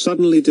failed,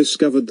 suddenly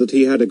discovered that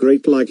he had a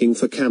great liking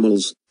for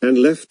camels, and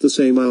left the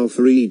same hour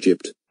for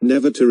Egypt,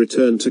 never to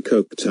return to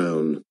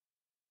Coketown.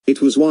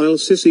 It was while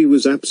Sissy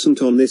was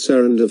absent on this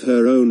errand of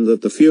her own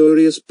that the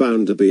furious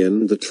Bounderby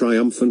and the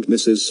triumphant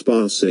Mrs.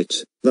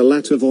 Sparsit, the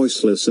latter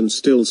voiceless and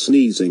still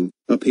sneezing,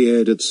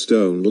 appeared at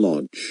Stone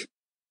Lodge.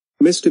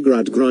 Mr.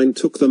 Gradgrind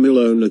took them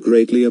alone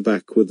greatly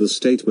aback with the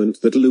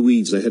statement that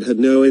Louisa had had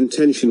no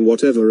intention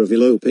whatever of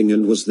eloping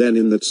and was then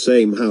in that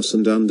same house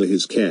and under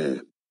his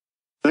care.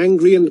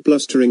 Angry and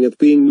blustering at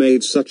being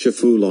made such a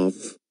fool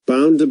of,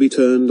 Bounderby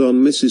turned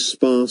on Mrs.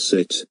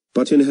 Sparsit,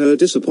 but in her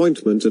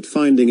disappointment at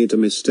finding it a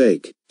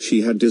mistake,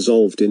 she had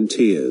dissolved in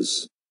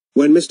tears.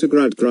 When Mr.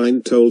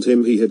 Gradgrind told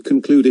him he had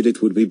concluded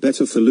it would be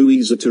better for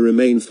Louisa to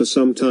remain for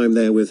some time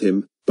there with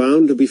him,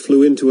 Bounderby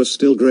flew into a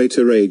still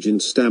greater rage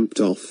and stamped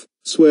off,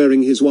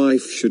 swearing his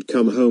wife should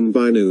come home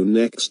by noon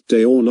next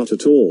day or not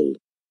at all.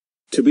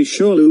 To be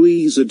sure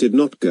Louisa did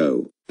not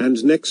go,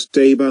 and next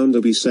day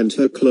Bounderby sent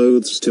her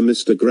clothes to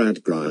Mr.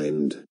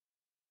 Gradgrind,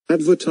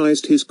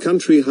 advertised his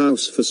country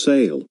house for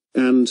sale,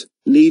 and,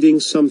 needing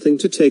something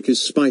to take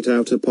his spite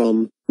out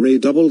upon,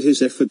 redoubled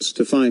his efforts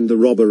to find the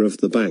robber of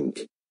the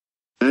bank.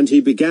 And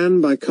he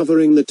began by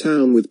covering the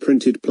town with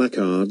printed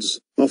placards,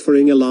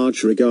 offering a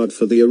large regard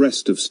for the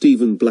arrest of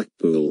Stephen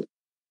Blackpool.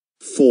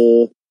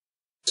 4.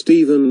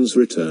 Stephen's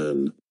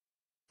return.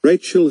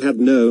 Rachel had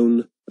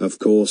known, of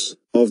course,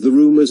 of the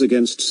rumours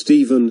against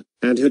Stephen,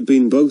 and had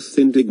been both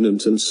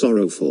indignant and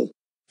sorrowful.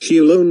 She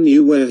alone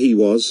knew where he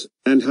was,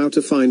 and how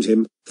to find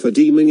him, for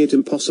deeming it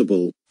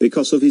impossible,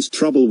 because of his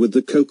trouble with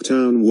the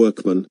Coketown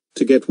workman,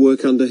 to get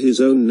work under his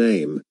own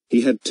name,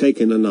 he had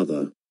taken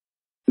another.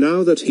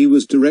 Now that he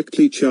was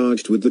directly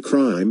charged with the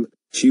crime,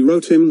 she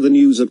wrote him the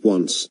news at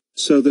once,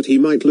 so that he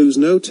might lose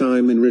no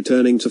time in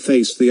returning to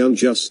face the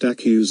unjust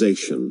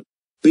accusation.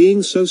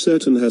 Being so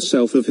certain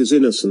herself of his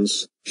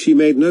innocence, she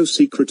made no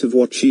secret of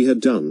what she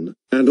had done,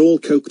 and all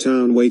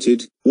Coketown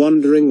waited,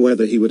 wondering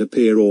whether he would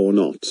appear or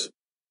not.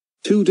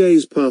 2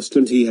 days passed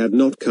and he had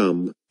not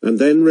come, and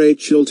then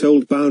Rachel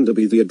told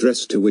Bounderby the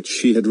address to which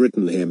she had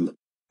written him.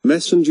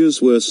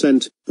 Messengers were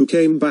sent, who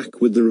came back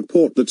with the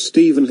report that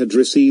Stephen had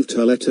received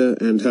her letter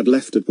and had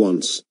left at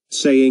once,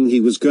 saying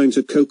he was going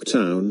to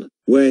Coketown,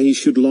 where he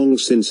should long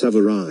since have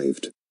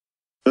arrived.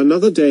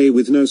 Another day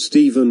with no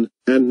Stephen,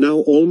 and now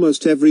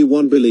almost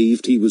everyone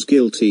believed he was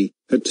guilty,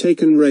 had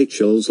taken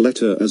Rachel's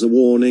letter as a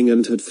warning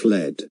and had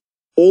fled.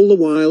 All the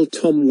while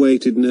Tom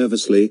waited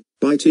nervously,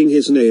 biting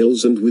his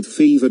nails and with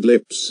fevered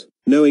lips,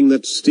 knowing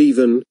that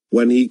Stephen,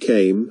 when he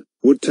came,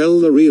 would tell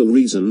the real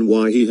reason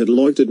why he had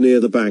loitered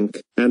near the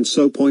bank, and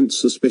so point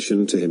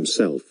suspicion to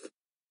himself.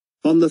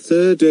 On the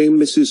third day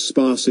Mrs.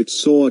 Sparsit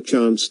saw a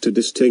chance to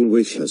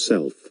distinguish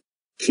herself.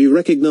 She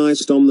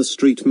recognized on the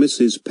street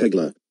Mrs.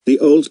 Pegler, the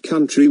old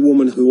country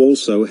woman who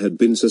also had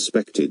been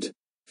suspected.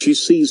 She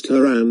seized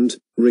her and,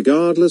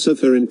 regardless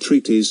of her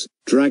entreaties,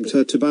 dragged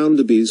her to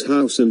Bounderby's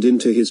house and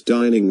into his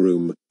dining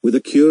room, with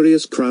a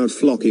curious crowd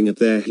flocking at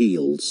their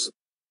heels.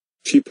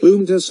 She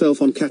plumed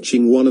herself on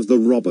catching one of the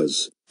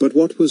robbers, but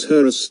what was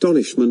her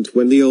astonishment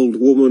when the old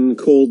woman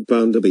called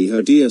Bounderby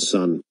her dear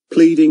son,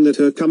 pleading that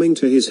her coming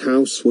to his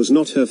house was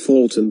not her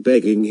fault and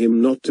begging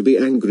him not to be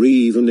angry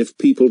even if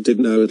people did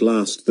know at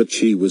last that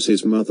she was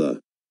his mother.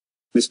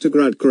 Mr.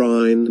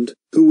 Gradgrind,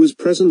 who was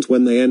present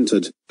when they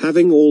entered,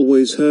 having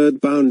always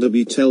heard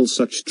Bounderby tell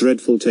such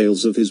dreadful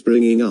tales of his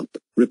bringing up,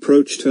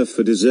 reproached her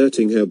for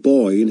deserting her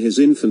boy in his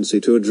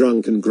infancy to a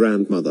drunken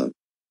grandmother.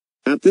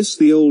 At this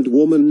the old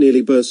woman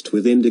nearly burst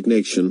with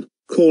indignation,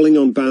 calling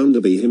on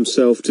Bounderby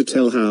himself to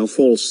tell how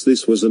false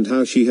this was and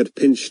how she had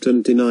pinched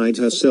and denied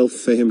herself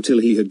for him till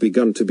he had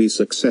begun to be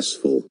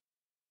successful.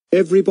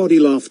 Everybody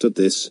laughed at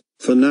this,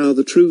 for now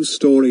the true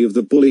story of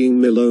the bullying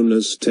mill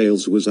owner's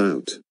tales was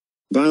out.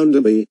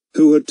 Bounderby,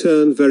 who had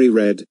turned very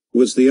red,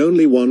 was the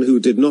only one who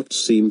did not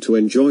seem to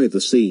enjoy the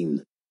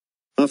scene.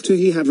 After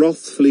he had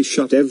wrathfully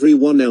shut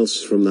everyone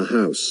else from the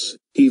house,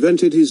 he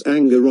vented his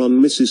anger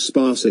on Mrs.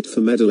 Sparsit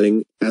for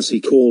meddling, as he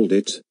called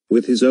it,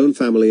 with his own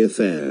family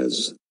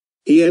affairs.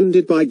 He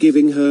ended by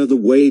giving her the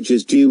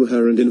wages due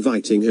her and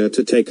inviting her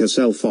to take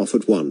herself off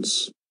at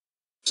once.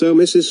 So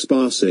Mrs.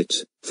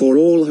 Sparsit, for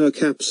all her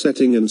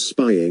cap-setting and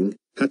spying,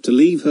 had to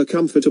leave her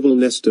comfortable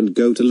nest and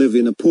go to live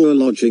in a poor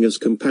lodging as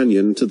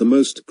companion to the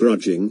most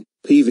grudging,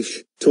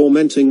 peevish,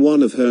 tormenting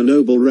one of her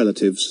noble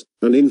relatives,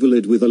 an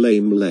invalid with a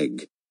lame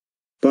leg.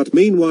 But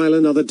meanwhile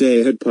another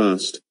day had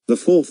passed, the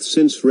fourth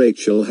since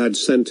Rachel had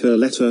sent her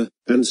letter,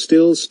 and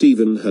still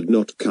Stephen had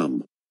not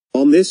come.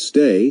 On this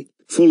day,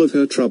 full of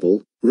her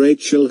trouble,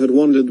 Rachel had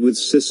wandered with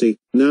Sissy,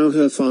 now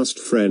her fast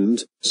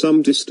friend,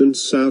 some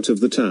distance out of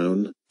the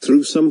town,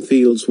 through some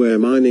fields where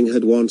mining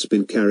had once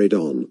been carried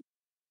on.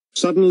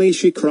 Suddenly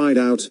she cried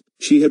out.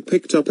 She had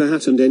picked up a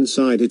hat and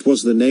inside it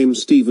was the name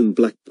Stephen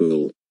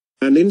Blackpool.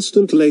 An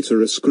instant later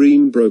a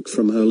scream broke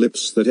from her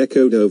lips that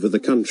echoed over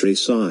the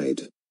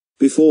countryside.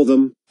 Before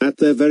them, at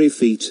their very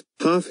feet,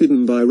 half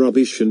hidden by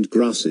rubbish and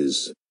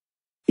grasses,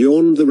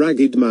 yawned the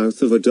ragged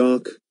mouth of a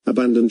dark,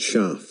 abandoned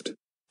shaft.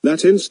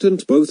 That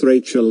instant both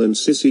Rachel and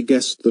Sissy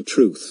guessed the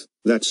truth,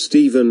 that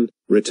Stephen,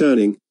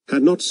 returning,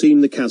 had not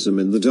seen the chasm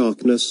in the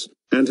darkness,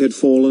 and had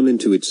fallen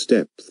into its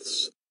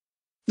depths.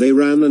 They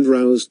ran and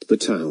roused the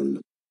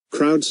town.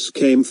 Crowds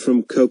came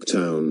from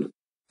Coketown.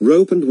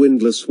 Rope and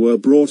windlass were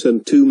brought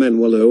and 2 men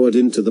were lowered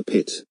into the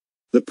pit.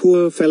 The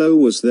poor fellow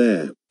was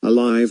there,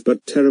 alive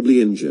but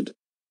terribly injured.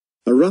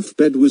 A rough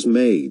bed was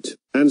made,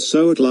 and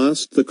so at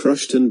last the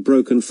crushed and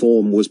broken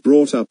form was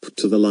brought up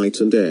to the light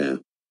and air.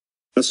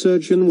 A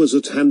surgeon was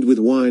at hand with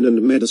wine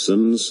and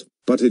medicines,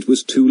 but it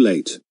was too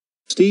late.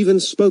 Stephen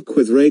spoke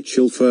with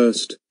Rachel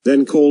first,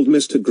 then called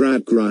Mr.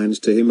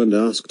 Gradgrind to him and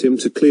asked him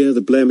to clear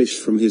the blemish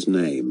from his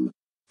name.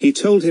 He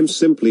told him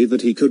simply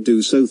that he could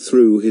do so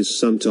through his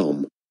son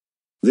Tom.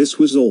 This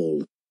was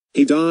all.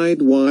 He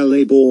died while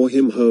they bore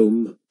him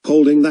home,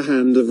 holding the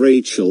hand of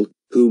Rachel,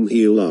 whom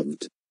he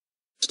loved.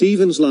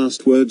 Stephen's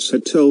last words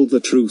had told the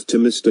truth to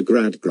Mr.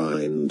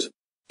 Gradgrind.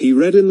 He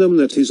read in them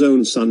that his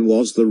own son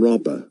was the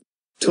robber.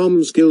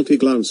 Tom's guilty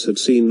glance had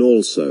seen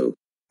also.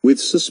 With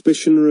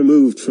suspicion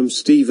removed from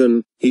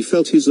Stephen, he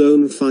felt his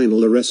own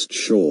final arrest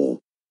sure.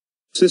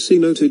 Sissy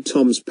noted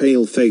Tom's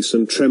pale face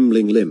and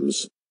trembling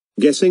limbs,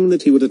 guessing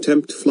that he would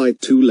attempt flight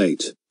too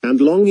late,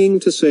 and longing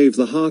to save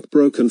the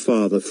heartbroken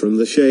father from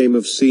the shame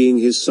of seeing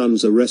his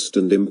son's arrest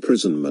and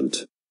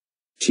imprisonment.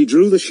 She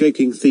drew the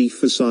shaking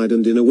thief aside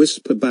and in a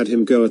whisper bade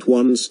him go at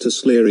once to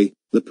Sleary,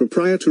 the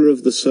proprietor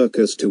of the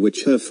circus to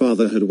which her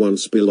father had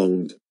once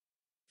belonged.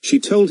 She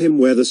told him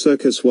where the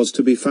circus was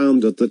to be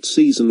found at that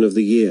season of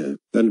the year,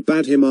 and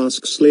bade him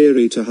ask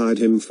Sleary to hide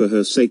him for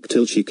her sake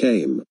till she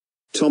came.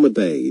 Tom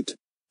obeyed.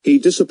 He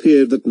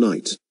disappeared that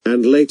night,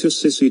 and later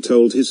Sissy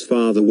told his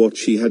father what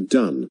she had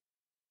done.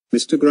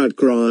 Mr.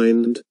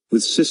 Gradgrind,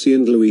 with Sissy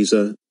and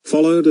Louisa,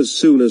 followed as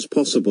soon as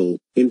possible,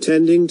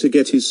 intending to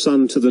get his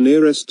son to the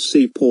nearest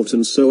seaport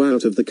and so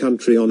out of the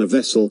country on a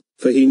vessel,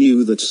 for he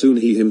knew that soon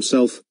he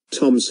himself,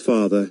 Tom's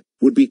father,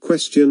 would be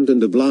questioned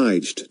and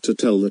obliged to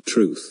tell the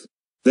truth.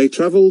 They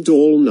travelled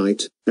all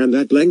night, and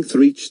at length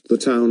reached the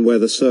town where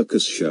the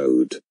circus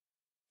showed.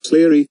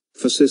 Sleary,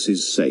 for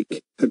Sissy's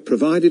sake, had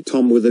provided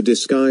Tom with a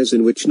disguise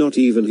in which not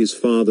even his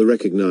father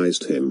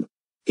recognized him.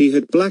 He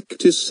had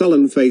blacked his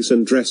sullen face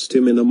and dressed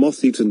him in a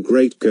moth-eaten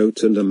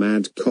greatcoat and a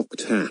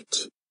mad-cocked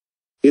hat,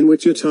 in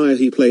which attire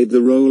he played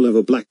the role of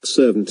a black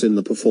servant in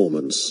the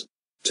performance.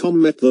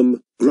 Tom met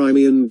them,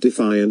 grimy and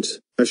defiant,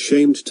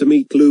 ashamed to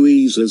meet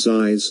Louisa's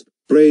eyes,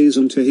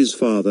 brazen to his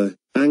father,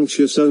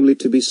 anxious only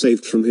to be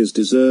saved from his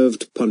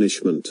deserved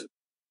punishment.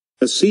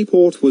 A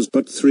seaport was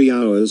but 3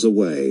 hours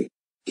away.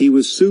 He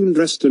was soon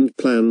dressed and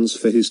plans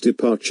for his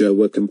departure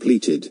were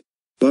completed.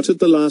 But at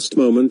the last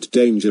moment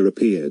danger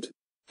appeared.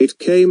 It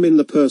came in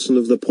the person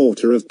of the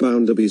porter of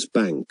Bounderby's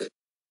bank,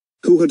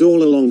 who had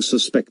all along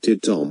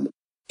suspected Tom.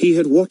 He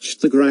had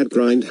watched the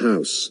Gradgrind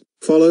house,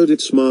 followed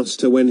its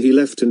master when he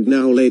left and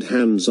now laid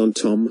hands on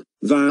Tom,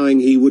 vowing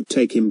he would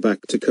take him back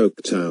to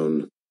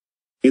Coketown.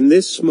 In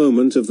this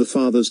moment of the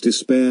father's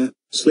despair,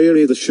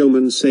 Sleary the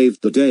showman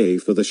saved the day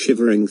for the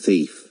shivering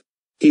thief.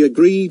 He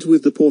agreed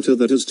with the porter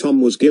that as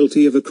Tom was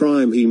guilty of a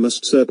crime he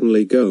must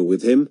certainly go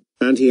with him,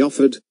 and he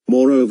offered,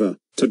 moreover,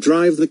 to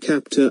drive the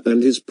captor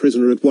and his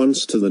prisoner at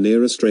once to the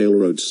nearest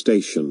railroad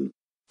station.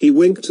 He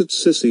winked at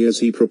Sissy as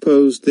he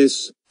proposed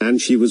this, and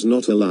she was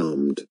not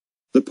alarmed.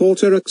 The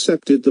porter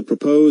accepted the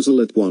proposal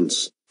at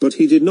once, but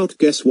he did not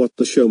guess what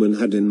the showman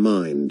had in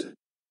mind.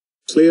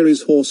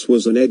 Sleary's horse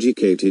was an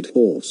educated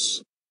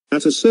horse.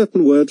 At a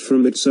certain word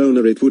from its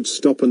owner it would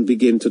stop and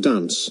begin to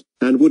dance,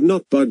 and would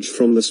not budge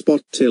from the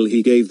spot till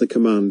he gave the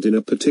command in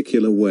a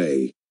particular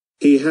way.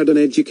 He had an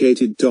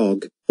educated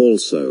dog,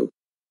 also,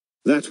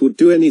 that would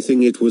do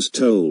anything it was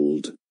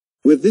told.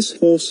 With this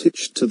horse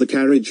hitched to the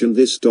carriage and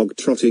this dog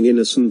trotting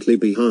innocently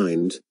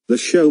behind, the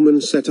showman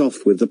set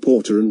off with the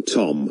porter and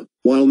Tom,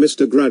 while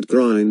Mr.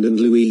 Gradgrind and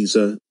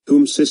Louisa,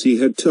 whom Sissy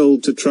had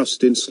told to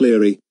trust in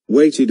Sleary,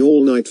 waited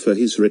all night for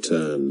his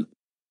return.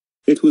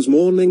 It was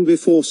morning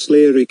before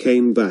Sleary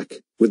came back,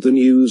 with the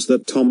news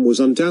that Tom was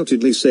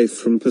undoubtedly safe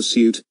from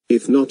pursuit,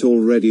 if not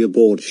already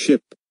aboard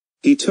ship.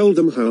 He told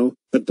them how,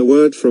 at the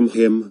word from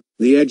him,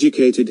 the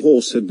educated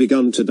horse had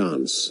begun to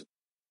dance.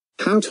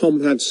 How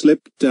Tom had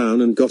slipped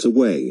down and got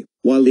away,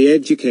 while the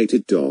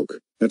educated dog,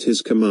 at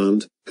his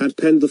command, had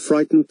penned the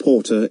frightened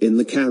porter in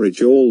the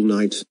carriage all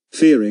night,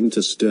 fearing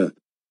to stir.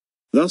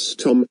 Thus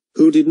Tom,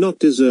 who did not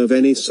deserve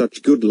any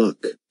such good luck,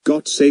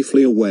 got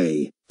safely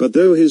away, but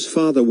though his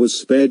father was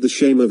spared the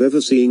shame of ever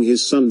seeing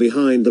his son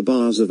behind the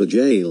bars of a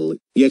jail,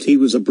 yet he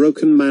was a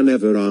broken man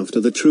ever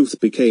after the truth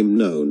became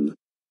known.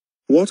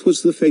 What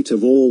was the fate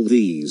of all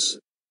these?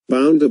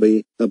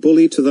 Bounderby, a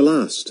bully to the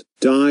last,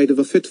 died of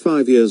a fit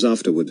 5 years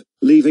afterward,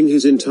 leaving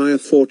his entire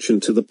fortune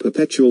to the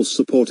perpetual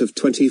support of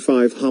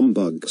 25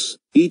 humbugs,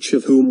 each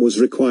of whom was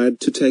required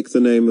to take the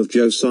name of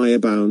Josiah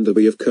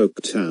Bounderby of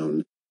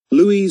Coketown.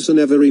 Louisa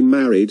never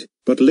remarried,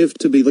 but lived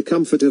to be the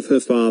comfort of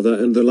her father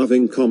and the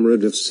loving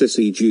comrade of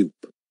Sissy Jupe.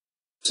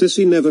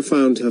 Sissy never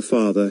found her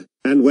father,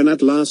 and when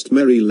at last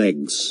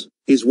Merrylegs,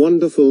 his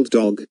wonderful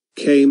dog,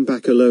 came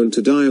back alone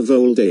to die of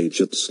old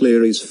age at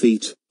Sleary's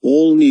feet,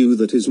 all knew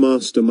that his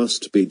master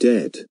must be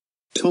dead.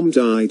 Tom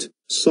died,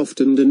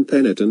 softened and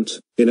penitent,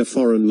 in a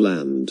foreign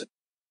land.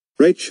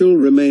 Rachel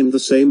remained the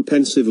same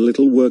pensive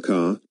little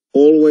worker,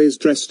 always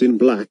dressed in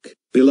black,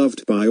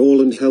 beloved by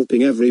all and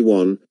helping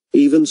everyone,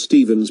 even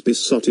Stephen's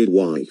besotted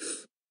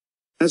wife.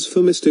 As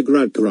for Mr.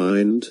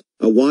 Gradgrind,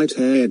 a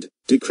white-haired,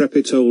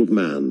 decrepit old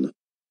man,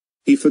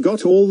 he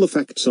forgot all the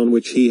facts on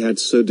which he had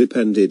so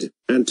depended,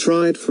 and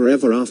tried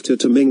forever after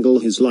to mingle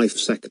his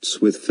life's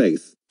acts with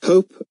faith,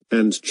 hope,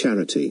 and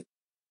charity.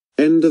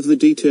 End of the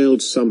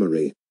detailed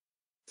summary.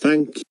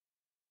 Thank you.